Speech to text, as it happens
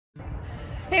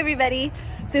Hey everybody,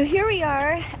 so here we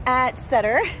are at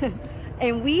Sutter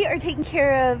and we are taking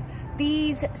care of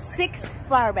these 6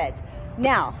 flower beds.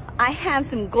 Now, I have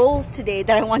some goals today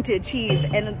that I want to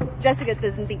achieve and Jessica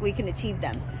doesn't think we can achieve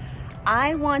them.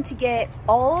 I want to get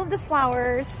all of the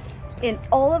flowers in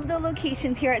all of the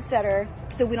locations here at Sutter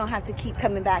so we don't have to keep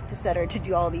coming back to Sutter to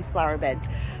do all these flower beds.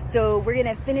 So we're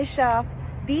gonna finish off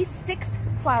these 6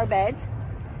 flower beds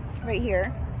right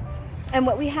here. And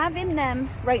what we have in them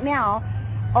right now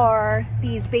are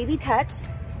these baby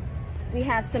tuts. We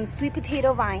have some sweet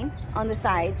potato vine on the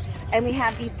sides, and we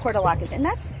have these portulacas. And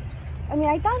that's, I mean,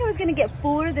 I thought it was gonna get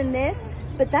fuller than this,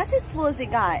 but that's as full as it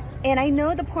got. And I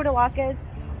know the portulacas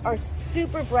are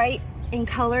super bright in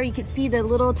color. You can see the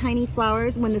little tiny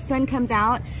flowers. When the sun comes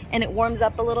out and it warms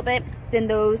up a little bit, then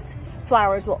those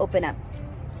flowers will open up.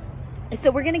 And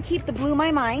so we're gonna keep the Blue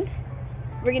My Mind.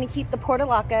 We're gonna keep the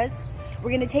portulacas.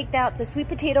 We're gonna take out the sweet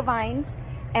potato vines,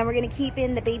 and we're gonna keep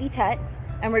in the baby tut,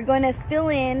 and we're gonna fill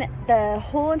in the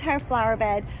whole entire flower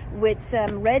bed with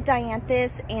some red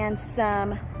dianthus and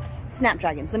some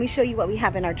snapdragons. Let me show you what we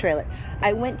have in our trailer.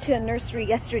 I went to a nursery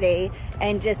yesterday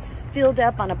and just filled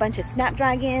up on a bunch of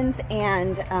snapdragons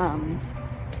and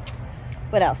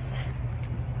what else?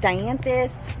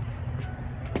 Dianthus.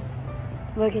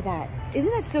 Look at that.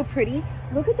 Isn't that so pretty?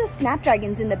 Look at the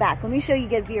snapdragons in the back. Let me show you,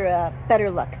 give you a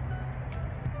better look.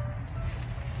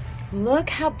 Look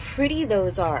how pretty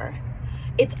those are.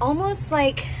 It's almost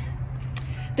like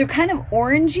they're kind of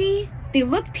orangey. They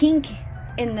look pink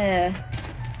in the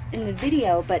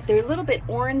video, but they're a little bit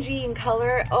orangey in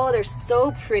color. Oh, they're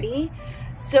so pretty.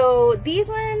 So these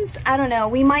ones, I don't know,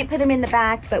 we might put them in the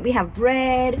back, but we have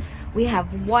red, we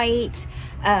have white,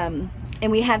 and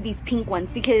we have these pink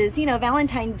ones because, you know,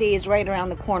 Valentine's Day is right around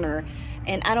the corner,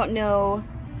 and I don't know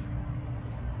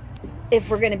if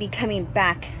we're gonna be coming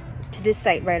back to this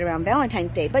site right around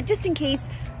Valentine's Day, but just in case,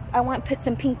 I want to put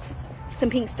some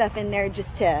pink stuff in there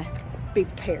just to be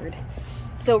prepared.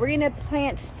 So we're gonna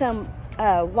plant some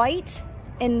white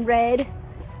and red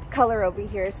color over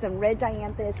here, some red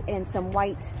dianthus and some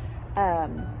white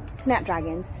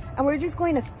snapdragons, and we're just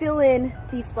going to fill in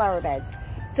these flower beds.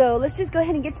 So let's just go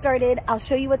ahead and get started. I'll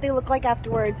show you what they look like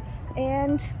afterwards,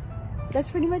 and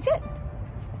that's pretty much it.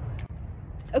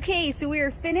 Okay, so we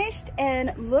are finished,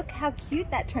 and look how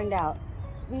cute that turned out.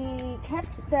 We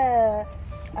kept the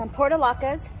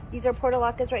portulacas. These are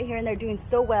portulacas right here, and they're doing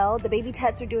so well. The baby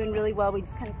tuts are doing really well. We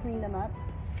just kind of cleaned them up.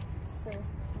 So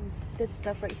some good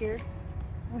stuff right here.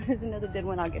 There's another dead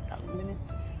one. I'll get that one in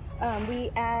a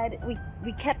minute.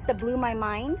 We kept the Blue My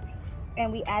Mind,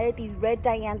 and we added these red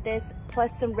dianthus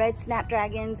plus some red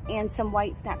snapdragons and some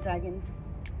white snapdragons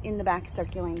in the back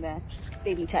circling the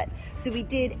baby tut. So we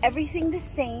did everything the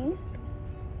same.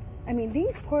 I mean,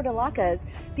 these portulacas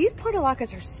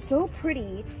are so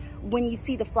pretty when you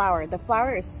see the flower. The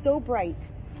flower is so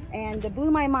bright, and the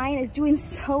Blue My Mind is doing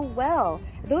so well.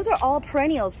 Those are all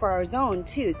perennials for our zone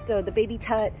too. So the baby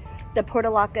tut, the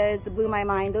portulacas, the Blue My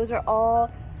Mind, those are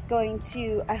all going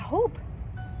to, I hope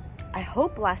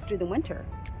last through the winter.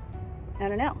 I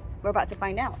don't know, we're about to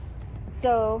find out.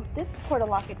 So this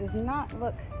portulaca does not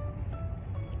look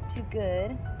too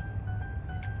good,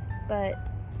 but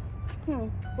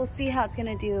we'll see how it's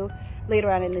gonna do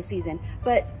later on in the season.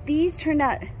 But these turned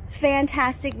out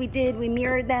fantastic. We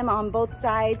mirrored them on both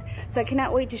sides, so I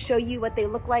cannot wait to show you what they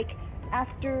look like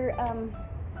after,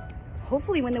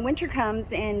 hopefully when the winter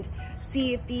comes, and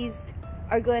see if these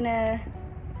are gonna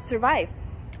survive.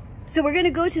 So we're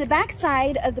gonna go to the back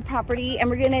side of the property, and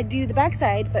we're gonna do the back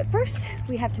side, but first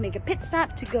we have to make a pit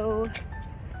stop to go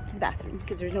to the bathroom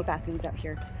because there's no bathrooms out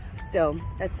here. So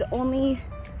that's the only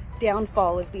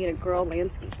downfall of being a girl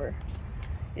landscaper,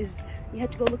 is you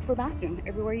have to go look for a bathroom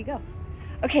everywhere you go.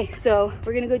 Okay, so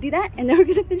we're gonna go do that, and then we're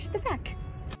gonna finish the back.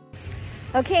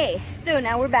 Okay, so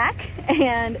now we're back,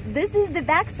 and this is the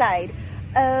back side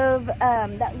of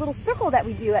that little circle that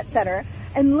we do at Sutter,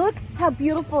 and look how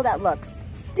beautiful that looks.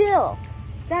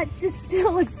 That just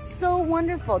still looks so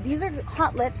wonderful. These are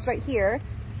hot lips right here,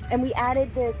 and we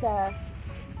added this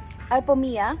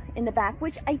Ipomea in the back,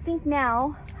 which I think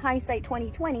now, hindsight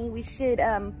 2020, we should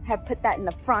have put that in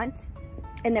the front,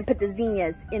 and then put the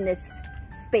zinnias in this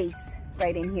space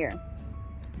right in here.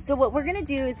 So what we're gonna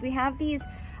do is we have these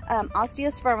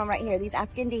osteospermum right here, these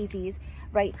African daisies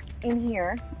right in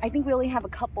here. I think we only have a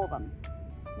couple of them,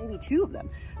 maybe 2 of them.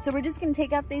 So we're just gonna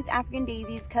take out these African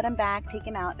daisies, cut them back, take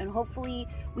them out, and hopefully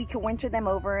we can winter them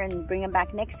over and bring them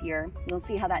back next year. We'll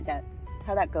see how that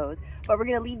goes. But we're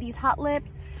gonna leave these hot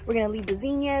lips, we're gonna leave the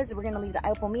zinnias, we're gonna leave the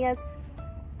Ipomeas.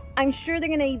 I'm sure they're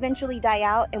gonna eventually die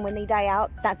out, and when they die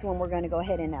out, that's when we're gonna go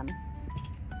ahead and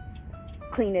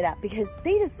clean it up because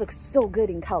they just look so good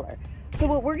in color. So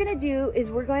what we're gonna do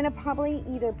is we're going to probably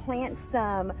either plant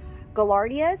some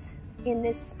gaillardias in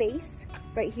this space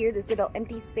right here, this little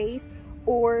empty space,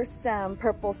 or some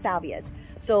purple salvias.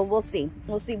 So we'll see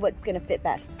what's gonna fit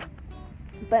best.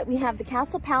 But we have the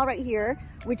Castle Pal right here,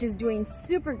 which is doing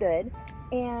super good.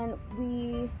 And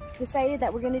we decided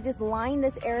that we're gonna just line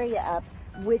this area up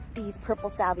with these purple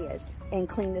salvias and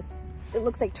clean this. It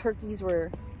looks like turkeys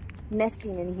were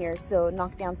nesting in here, so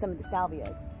knock down some of the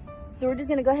salvias. So we're just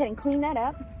gonna go ahead and clean that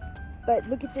up. But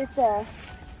look at this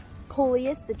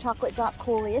coleus, the chocolate drop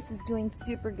coleus is doing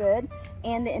super good,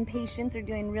 and the impatiens are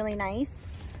doing really nice.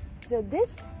 So this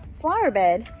flower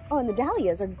bed, oh, and the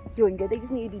dahlias are doing good. They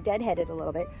just need to be deadheaded a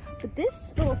little bit. But this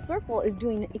little circle is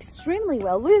doing extremely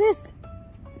well. Look at this.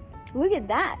 Look at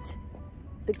that.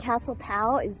 The Castle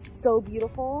Pal is so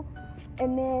beautiful.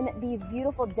 And then these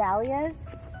beautiful dahlias.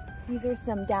 These are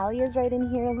some dahlias right in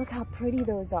here. Look how pretty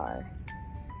those are.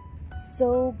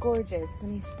 So gorgeous.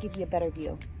 Let me give you a better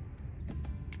view.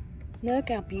 Look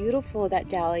how beautiful that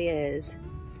dahlia is.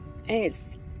 And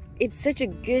it's such a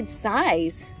good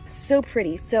size. So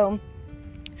pretty. So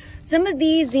some of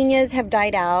these zinnias have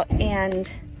died out, and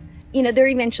you know, they're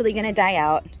eventually going to die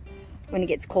out when it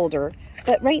gets colder.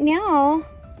 But right now,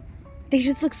 they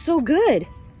just look so good.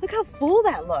 Look how full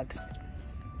that looks.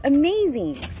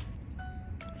 Amazing.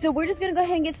 So we're just going to go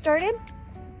ahead and get started.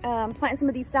 Plant some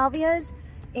of these salvias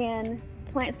and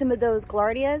plant some of those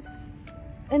gaillardias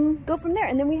and go from there.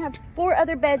 And then we have 4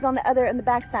 other beds on the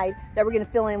back side that we're going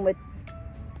to fill in with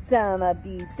some of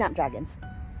these snapdragons.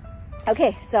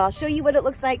 Okay, so I'll show you what it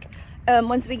looks like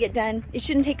once we get done. It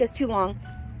shouldn't take us too long.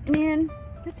 And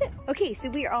that's it. Okay, so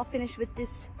we are all finished with this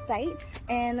site.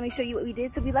 And let me show you what we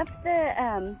did. So we left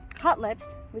the hot lips,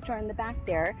 which are in the back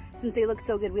there, since they look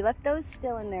so good. We left those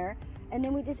still in there. And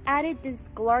then we just added these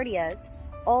gaillardias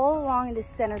all along this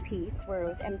centerpiece where it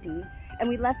was empty. And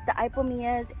we left the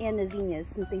ipomoeas and the zinnias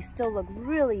since they still look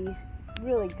really,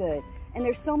 really good. And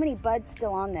there's so many buds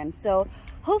still on them. So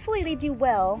hopefully they do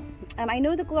well. I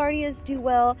know the gaillardias do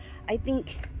well, I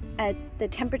think at the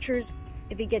temperatures,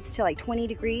 if it gets to like 20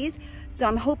 degrees. So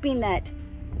I'm hoping that,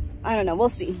 I don't know, we'll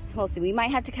see. We'll see. We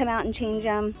might have to come out and change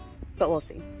them, but we'll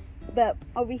see. But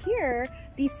over here,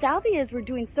 these salvias were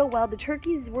doing so well. The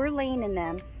turkeys were laying in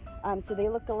them. So they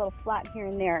look a little flat here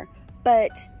and there.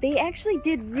 But they actually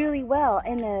did really well,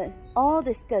 and all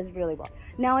this does really well.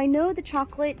 Now I know the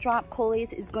chocolate drop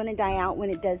coleus is going to die out when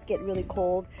it does get really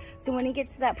cold. So when it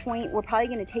gets to that point, we're probably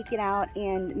going to take it out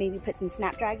and maybe put some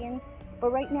snapdragons.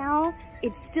 But right now,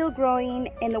 it's still growing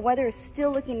and the weather is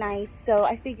still looking nice. So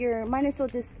I figure might as well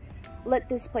just let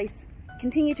this place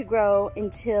continue to grow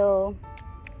until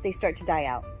they start to die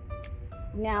out.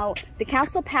 Now the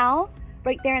Castle Pal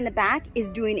right there in the back is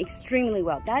doing extremely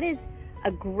well. That is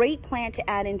a great plant to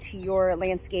add into your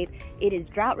landscape. It is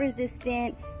drought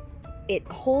resistant. It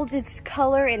holds its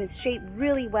color and its shape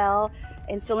really well.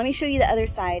 And so let me show you the other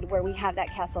side where we have that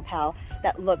Castle Pal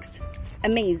that looks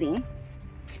amazing.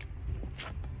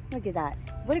 Look at that.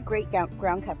 What a great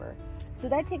ground cover. So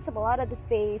that takes up a lot of the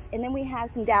space. And then we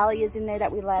have some dahlias in there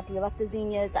that we left. We left the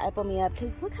zinnias, the ipomea,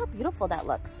 because look how beautiful that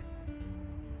looks.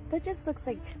 That just looks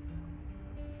like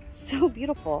so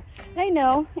beautiful. And I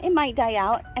know it might die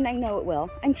out, and I know it will.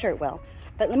 I'm sure it will.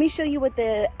 But let me show you what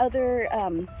the other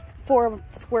 4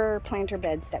 square planter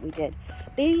beds that we did.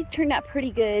 They turned out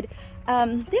pretty good. I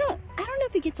don't know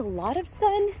if it gets a lot of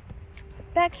sun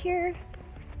back here,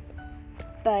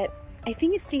 but I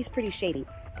think it stays pretty shady.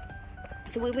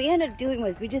 So what we ended up doing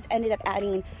was we just ended up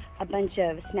adding a bunch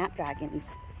of snapdragons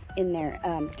in there,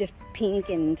 pink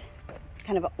and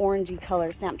kind of an orangey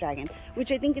color snapdragon,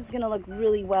 which I think is going to look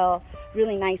really well,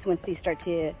 really nice once they start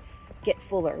to get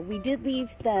fuller. We did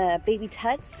leave the baby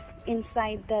tuts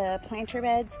inside the planter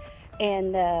beds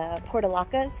and the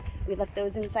portulacas. We left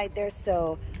those inside there,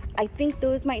 so I think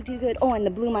those might do good. Oh, and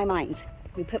the Blue My Minds.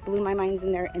 We put Blue My Minds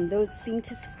in there, and those seem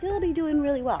to still be doing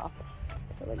really well.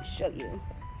 So let me show you.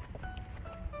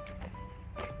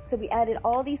 So we added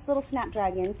all these little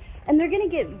snapdragons, and they're gonna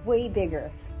get way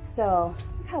bigger. So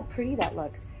look how pretty that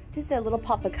looks. Just a little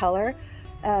pop of color.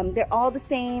 They're all the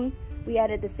same. We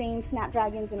added the same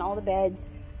snapdragons in all the beds,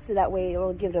 so that way it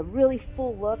will give it a really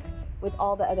full look with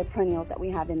all the other perennials that we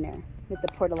have in there, with the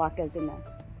portulacas and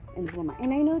the Blue My.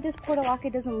 And I know this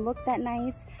portulaca doesn't look that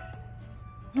nice.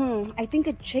 I think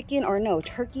a chicken, or no,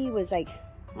 turkey was like,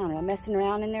 I don't know, messing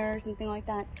around in there or something like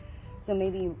that. So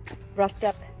maybe roughed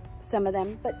up some of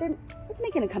them, but it's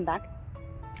making a comeback.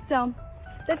 So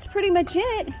that's pretty much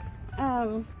it.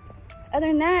 Other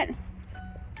than that,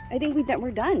 I think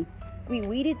we're done. We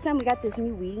weeded some. We got this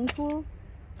new weeding tool.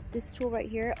 This tool right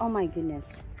here. Oh my goodness.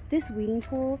 this weeding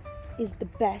tool is the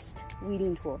best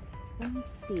weeding tool. Let me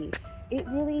see. It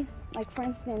really, like for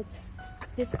instance,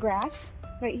 this grass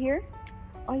right here,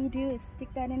 all you do is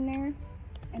stick that in there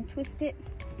and twist it,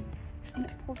 and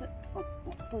it pulls it. Oh,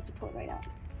 it's supposed to pull it right out.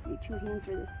 You need 2 hands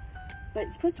for this, but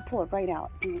it's supposed to pull it right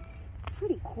out, and it's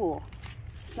pretty cool.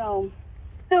 So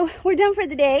we're done for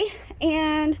the day,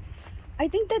 and I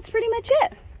think that's pretty much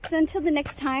it. So until the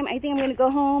next time, I think I'm gonna go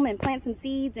home and plant some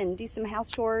seeds and do some house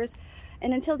chores.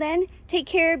 And until then, take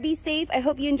care, be safe. I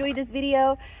hope you enjoyed this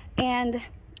video, and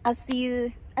I'll see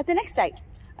you at the next site.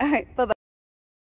 All right, bye-bye.